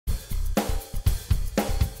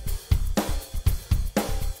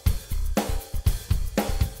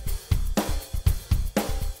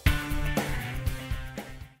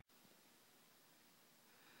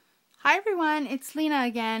Hi everyone, it's Lina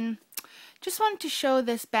again. Just wanted to show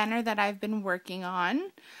this banner that I've been working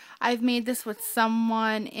on. I've made this with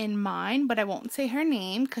someone in mind, but I won't say her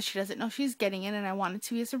name because she doesn't know she's getting it and I want it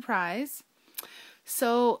to be a surprise.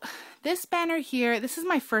 So this banner here, this is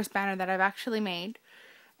my first banner that I've actually made.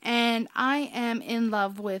 And I am in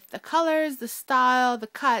love with the colors, the style, the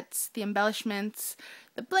cuts, the embellishments,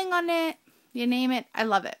 the bling on it, you name it, I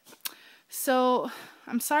love it. So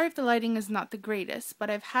I'm sorry if the lighting is not the greatest, but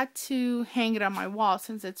I've had to hang it on my wall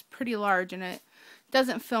since it's pretty large and it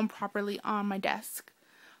doesn't film properly on my desk.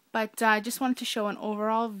 But I just wanted to show an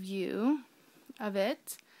overall view of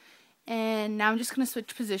it. And now I'm just going to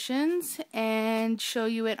switch positions and show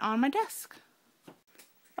you it on my desk.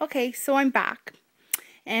 Okay, so I'm back.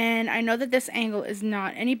 And I know that this angle is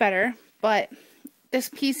not any better, but this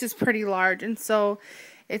piece is pretty large, and so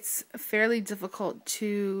it's fairly difficult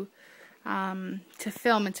to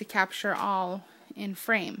film and to capture all in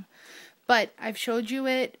frame. But I've showed you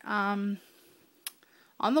it on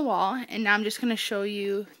the wall, and now I'm just going to show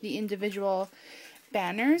you the individual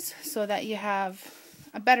banners so that you have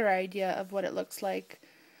a better idea of what it looks like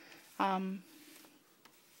as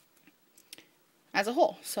a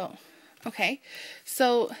whole. So okay,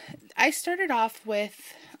 so I started off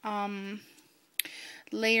with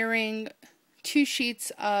layering 2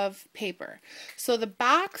 sheets of paper. So the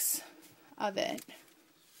backs of it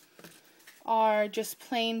are just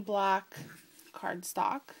plain black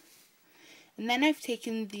cardstock. And then I've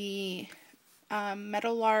taken the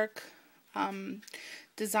Meadowlark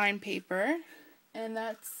design paper, and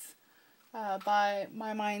that's by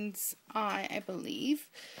My Mind's Eye, I believe.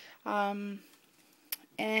 And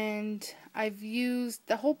I've used,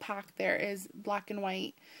 the whole pack there is black and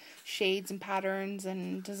white shades and patterns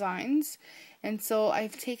and designs. And so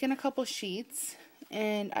I've taken a couple sheets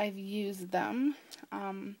and I've used them.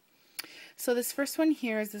 So this first one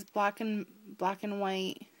here is this black and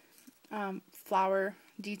white flower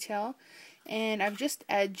detail. And I've just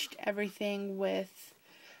edged everything with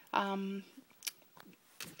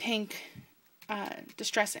pink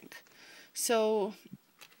distress ink. So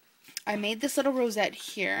I made this little rosette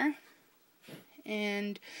here,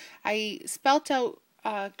 and I spelt out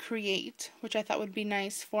create, which I thought would be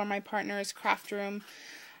nice for my partner's craft room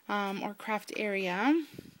or craft area,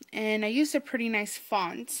 and I used a pretty nice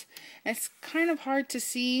font. It's kind of hard to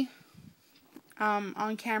see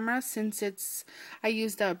on camera since I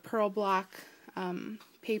used a pearl black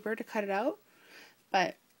paper to cut it out,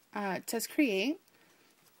 but it says create.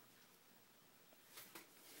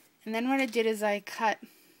 And then what I did is I cut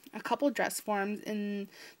a couple dress forms in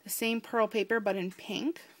the same pearl paper but in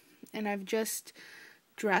pink, and I've just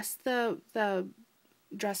dressed the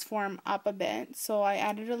dress form up a bit. So I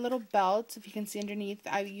added a little belt. If you can see underneath,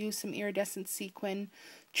 I used some iridescent sequin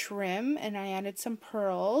trim, and I added some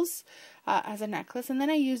pearls as a necklace, and then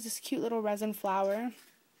I used this cute little resin flower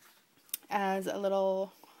as a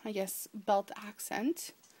little, I guess, belt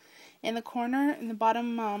accent. In the corner, in the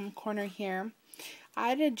bottom corner here,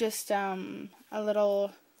 I added just a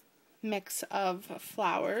little mix of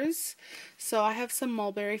flowers. So I have some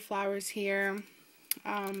mulberry flowers here,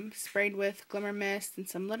 sprayed with glimmer mist, and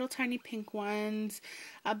some little tiny pink ones.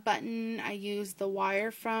 A button, I used the wire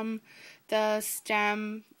from the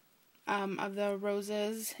stem of the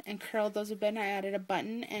roses and curled those a bit, and I added a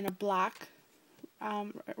button and a black,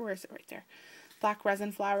 where is it, right there, black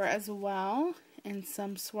resin flower as well, and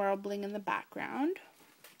some swirl bling in the background.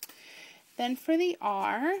 Then for the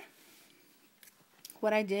R,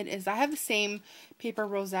 what I did is I have the same paper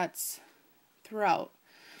rosettes throughout,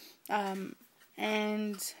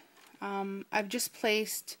 and I've just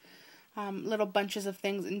placed little bunches of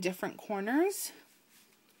things in different corners.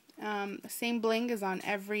 The same bling is on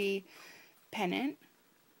every pennant.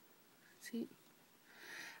 See?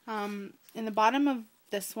 In the bottom of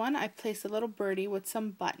this one, I placed a little birdie with some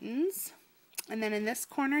buttons, and then in this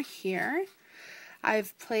corner here,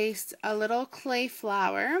 I've placed a little clay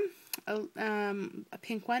flower, a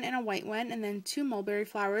pink one and a white one, and then 2 mulberry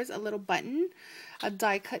flowers, a little button, a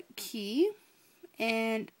die cut key,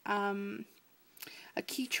 and a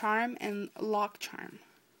key charm and lock charm.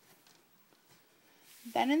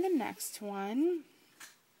 Then in the next one,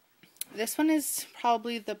 this one is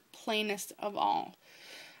probably the plainest of all.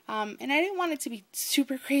 And I didn't want it to be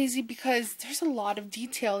super crazy because there's a lot of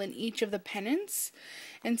detail in each of the pennants,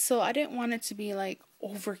 and so I didn't want it to be like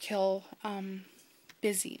overkill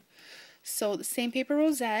busy. So the same paper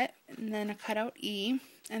rosette, and then a cutout E,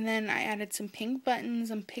 and then I added some pink buttons,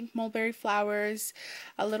 some pink mulberry flowers,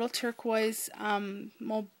 a little turquoise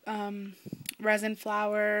resin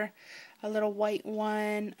flower, a little white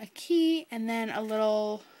one, a key, and then a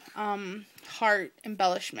little heart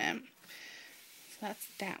embellishment. that's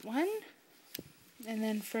that one. And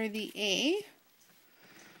then for the A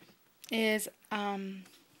is,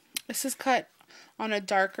 this is cut on a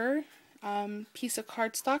darker piece of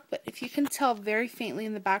cardstock, but if you can tell very faintly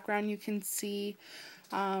in the background, you can see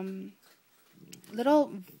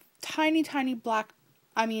little tiny black,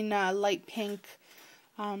 light pink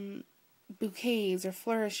bouquets or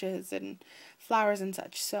flourishes and flowers and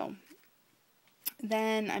such. So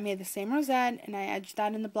then I made the same rosette and I edged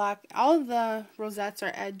that in the black. All of the rosettes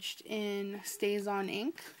are edged in Stays On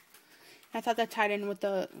ink. I thought that tied in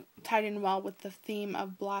well with the theme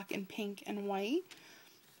of black and pink and white.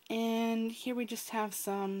 And here we just have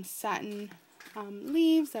some satin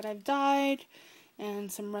leaves that I've dyed,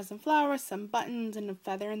 and some resin flowers, some buttons, and a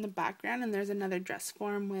feather in the background. And there's another dress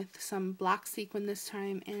form with some black sequin this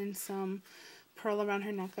time and some pearl around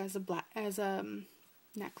her neck as a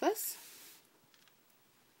necklace.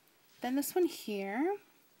 Then this one here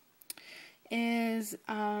is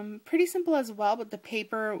pretty simple as well, but the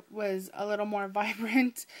paper was a little more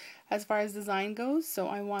vibrant as far as design goes, so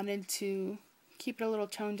I wanted to keep it a little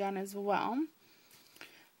toned down as well.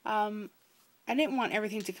 I didn't want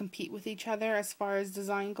everything to compete with each other as far as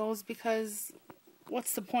design goes, because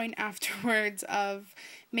what's the point afterwards of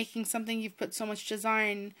making something you've put so much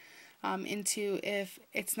design into if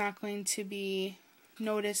it's not going to be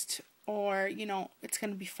noticed, or it's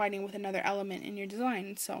going to be fighting with another element in your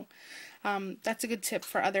design. So that's a good tip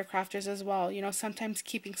for other crafters as well. Sometimes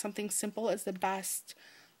keeping something simple is the best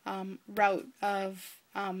route of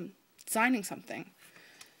designing something.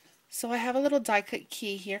 So I have a little die cut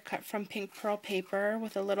key here cut from pink pearl paper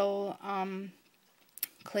with a little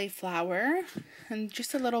clay flower and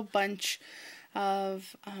just a little bunch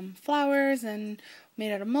of flowers, and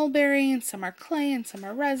made out of mulberry, and some are clay and some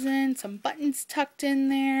are resin, some buttons tucked in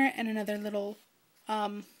there, and another little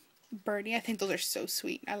birdie. I think those are so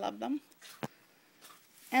sweet. I love them.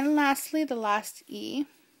 And lastly, the last E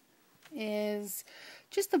is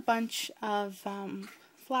just a bunch of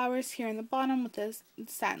flowers here in the bottom with the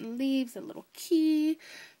satin leaves, a little key,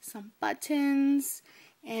 some buttons,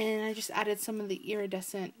 and I just added some of the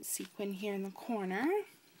iridescent sequin here in the corner.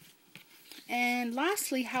 And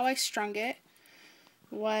lastly, how I strung it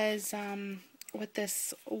was with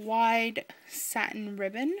this wide satin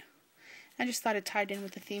ribbon. I just thought it tied in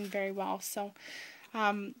with the theme very well. So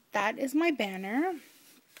that is my banner,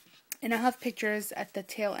 and I'll have pictures at the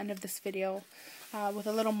tail end of this video with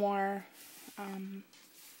a little more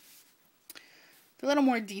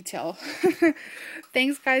detail.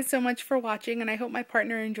 Thanks guys so much for watching, and I hope my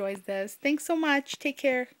partner enjoys this. Thanks so much. Take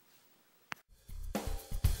care.